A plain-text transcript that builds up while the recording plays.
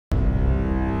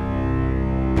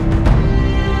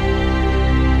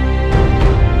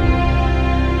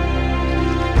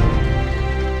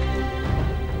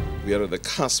the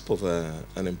cusp of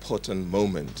an important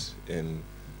moment in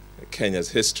Kenya's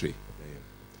history.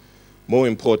 More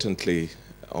importantly,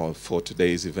 for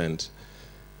today's event,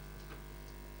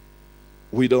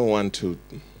 we don't want to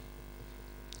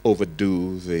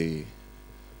overdo the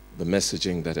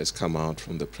messaging that has come out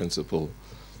from the principal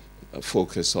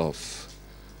focus of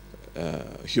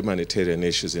humanitarian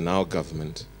issues in our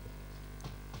government.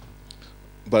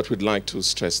 But we'd like to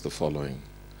stress the following.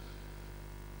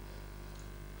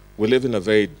 We live in a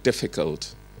very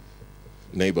difficult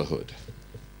neighborhood.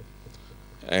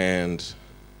 And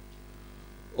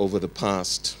over the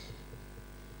past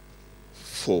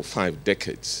 4 or 5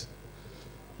 decades,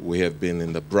 we have been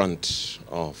in the brunt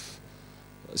of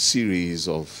a series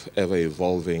of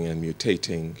ever-evolving and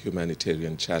mutating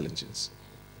humanitarian challenges.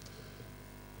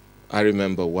 I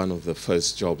remember one of the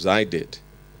first jobs I did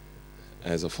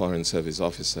as a Foreign Service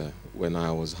officer when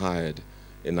I was hired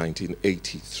in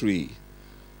 1983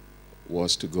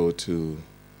 was to go to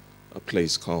a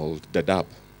place called Dadaab.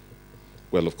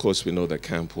 Well, of course, we know the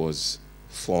camp was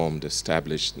formed,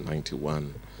 established in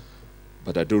 91.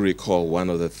 But I do recall one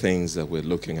of the things that we're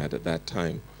looking at that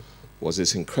time was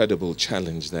this incredible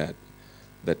challenge that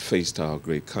faced our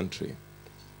great country.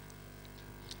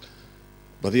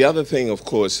 But the other thing, of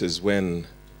course, is when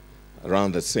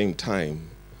around the same time,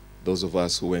 those of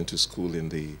us who went to school in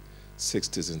the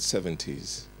 60s and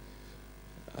 70s,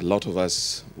 a lot of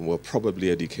us were probably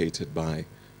educated by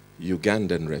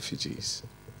Ugandan refugees.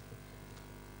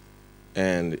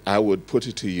 And I would put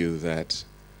it to you that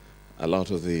a lot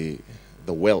of the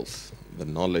wealth, the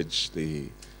knowledge, the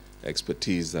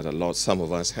expertise that some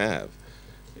of us have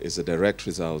is a direct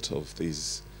result of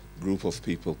this group of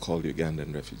people called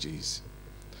Ugandan refugees.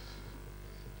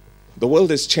 The world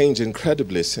has changed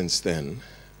incredibly since then,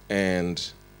 and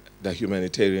the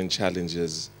humanitarian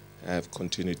challenges have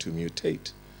continued to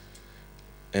mutate.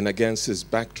 And against this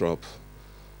backdrop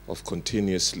of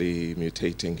continuously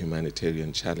mutating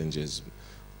humanitarian challenges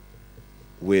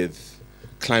with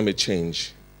climate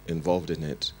change involved in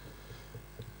it,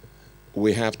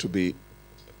 we have to be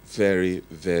very,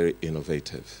 very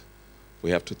innovative.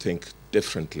 We have to think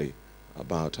differently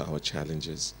about our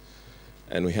challenges,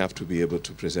 and we have to be able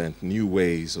to present new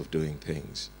ways of doing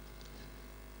things.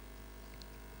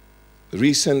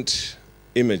 Recent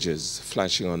images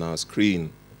flashing on our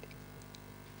screen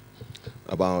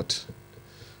about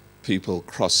people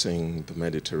crossing the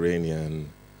Mediterranean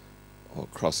or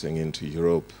crossing into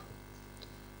Europe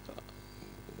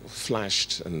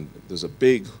flashed, and there's a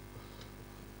big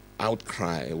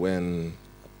outcry when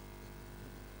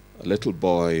a little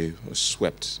boy was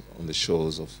swept on the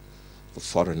shores of a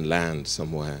foreign land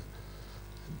somewhere,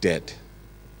 dead.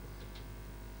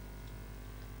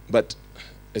 But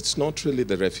it's not really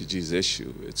the refugees'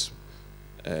 issue.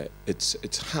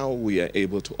 It's how we are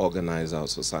able to organize our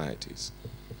societies.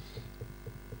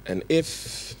 And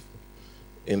if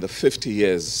in the 50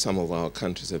 years some of our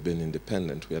countries have been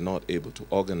independent, we are not able to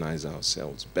organize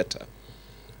ourselves better,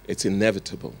 it's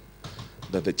inevitable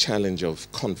that the challenge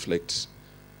of conflict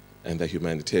and the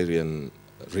humanitarian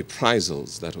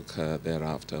reprisals that occur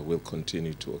thereafter will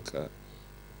continue to occur.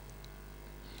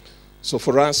 So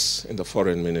for us in the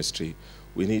Foreign Ministry,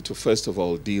 we need to first of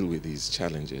all deal with these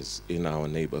challenges in our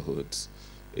neighborhoods,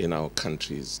 in our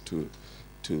countries, to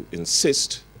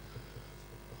insist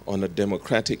on a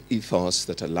democratic ethos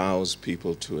that allows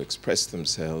people to express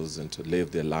themselves and to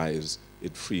live their lives in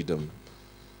freedom,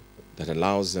 that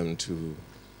allows them to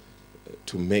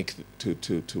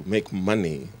make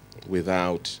money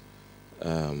without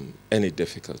any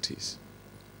difficulties.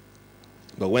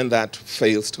 But when that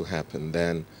fails to happen,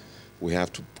 then we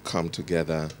have to come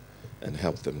together and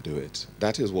help them do it.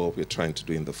 That is what we're trying to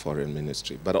do in the Foreign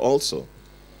Ministry. But also,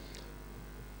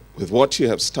 with what you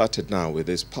have started now with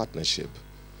this partnership,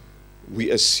 we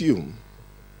assume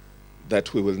that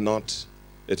it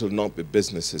will not be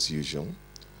business as usual,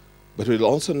 but it will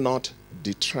also not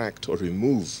detract or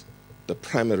remove the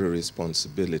primary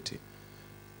responsibility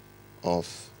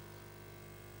of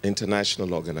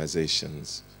international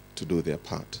organizations to do their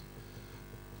part.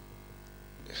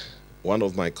 One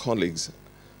of my colleagues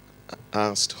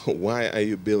asked, why are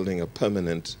you building a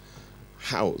permanent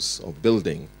house or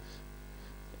building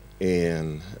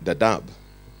in Dadaab?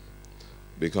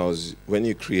 Because when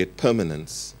you create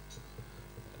permanence,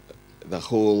 the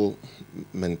whole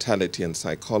mentality and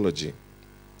psychology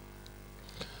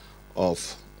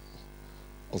of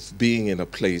being in a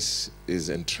place is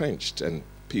entrenched, and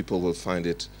people will find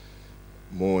it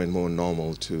more and more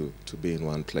normal to be in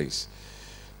one place.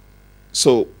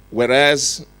 So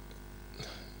whereas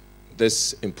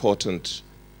this important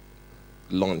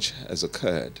launch has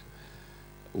occurred,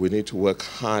 we need to work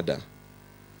harder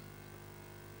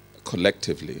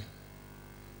collectively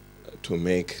to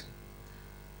make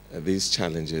these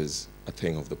challenges a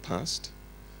thing of the past.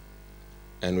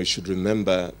 And we should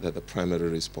remember that the primary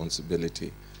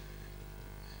responsibility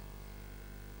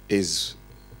is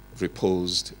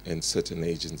reposed in certain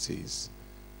agencies,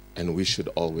 and we should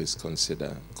always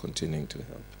consider continuing to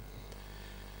help.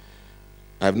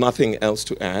 I have nothing else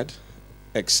to add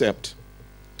except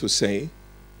to say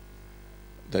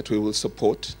that we will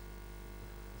support,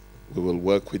 we will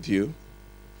work with you,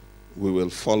 we will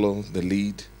follow the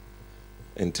lead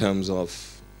in terms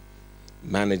of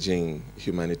managing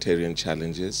humanitarian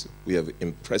challenges. We have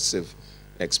impressive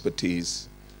expertise,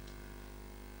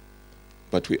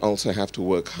 but we also have to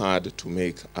work hard to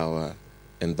make our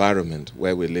environment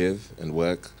where we live and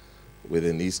work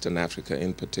within Eastern Africa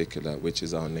in particular, which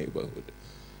is our neighborhood,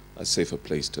 a safer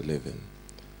place to live in.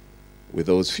 With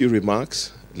those few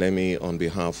remarks, let me, on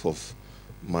behalf of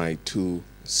my two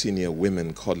senior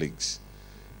women colleagues,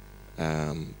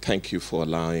 thank you for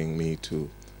allowing me to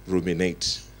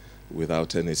ruminate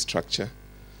without any structure,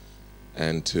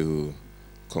 and to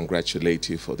congratulate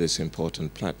you for this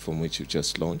important platform which you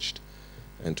just launched,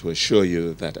 and to assure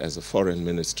you that as a foreign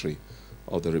ministry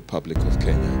of the Republic of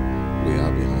Kenya, we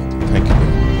are behind you.